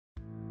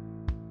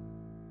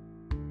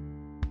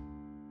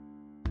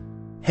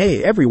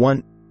Hey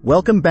everyone,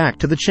 welcome back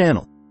to the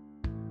channel.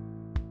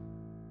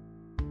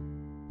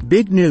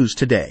 Big news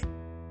today.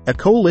 A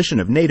coalition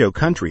of NATO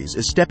countries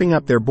is stepping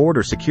up their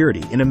border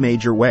security in a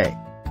major way.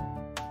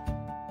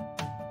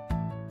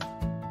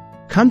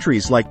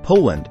 Countries like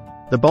Poland,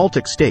 the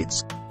Baltic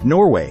states,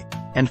 Norway,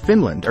 and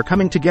Finland are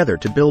coming together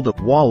to build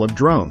a wall of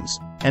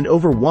drones and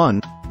over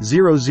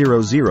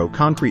 1,000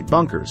 concrete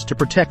bunkers to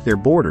protect their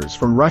borders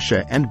from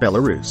Russia and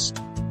Belarus.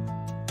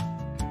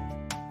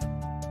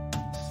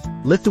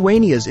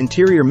 Lithuania's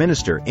Interior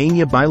Minister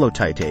Agne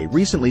Bilotaite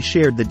recently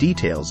shared the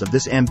details of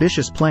this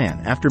ambitious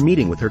plan after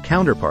meeting with her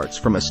counterparts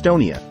from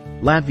Estonia,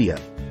 Latvia,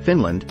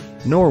 Finland,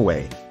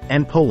 Norway,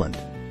 and Poland.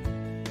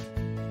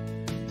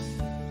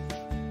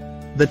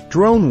 The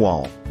drone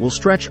wall will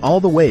stretch all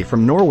the way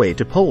from Norway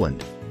to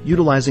Poland,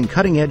 utilizing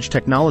cutting-edge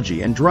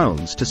technology and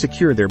drones to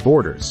secure their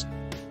borders.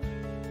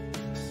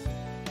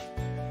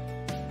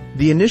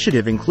 The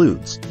initiative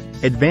includes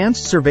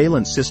advanced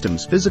surveillance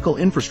systems, physical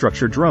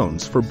infrastructure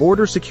drones for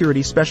border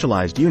security,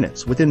 specialized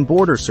units within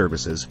border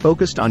services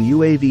focused on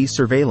UAV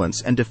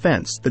surveillance and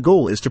defense. The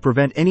goal is to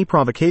prevent any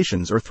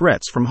provocations or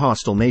threats from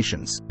hostile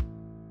nations.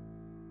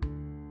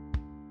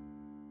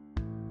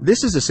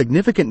 This is a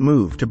significant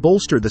move to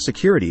bolster the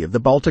security of the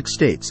Baltic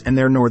states and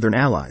their northern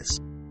allies.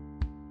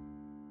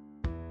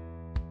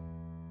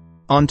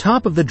 On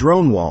top of the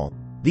drone wall,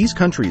 these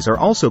countries are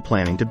also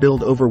planning to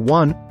build over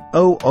 1,000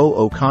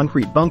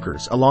 concrete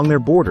bunkers along their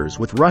borders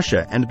with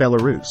Russia and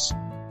Belarus.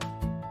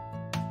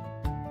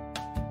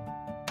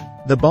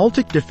 The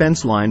Baltic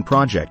Defense Line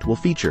project will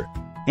feature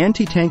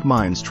anti-tank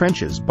mines,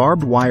 trenches,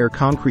 barbed wire,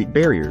 concrete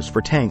barriers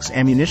for tanks,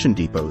 ammunition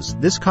depots.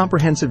 This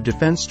comprehensive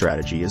defense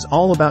strategy is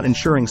all about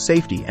ensuring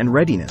safety and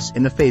readiness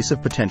in the face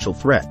of potential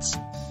threats.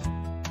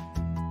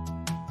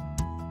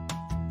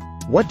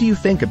 What do you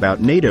think about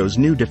NATO's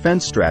new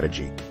defense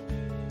strategy?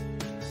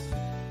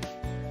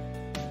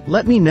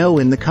 Let me know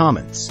in the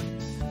comments.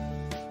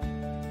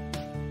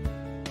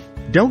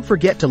 Don't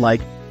forget to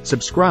like,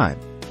 subscribe,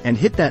 and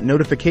hit that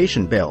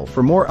notification bell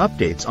for more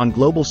updates on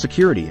global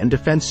security and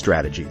defense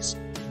strategies.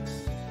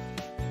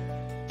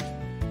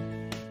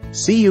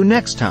 See you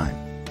next time.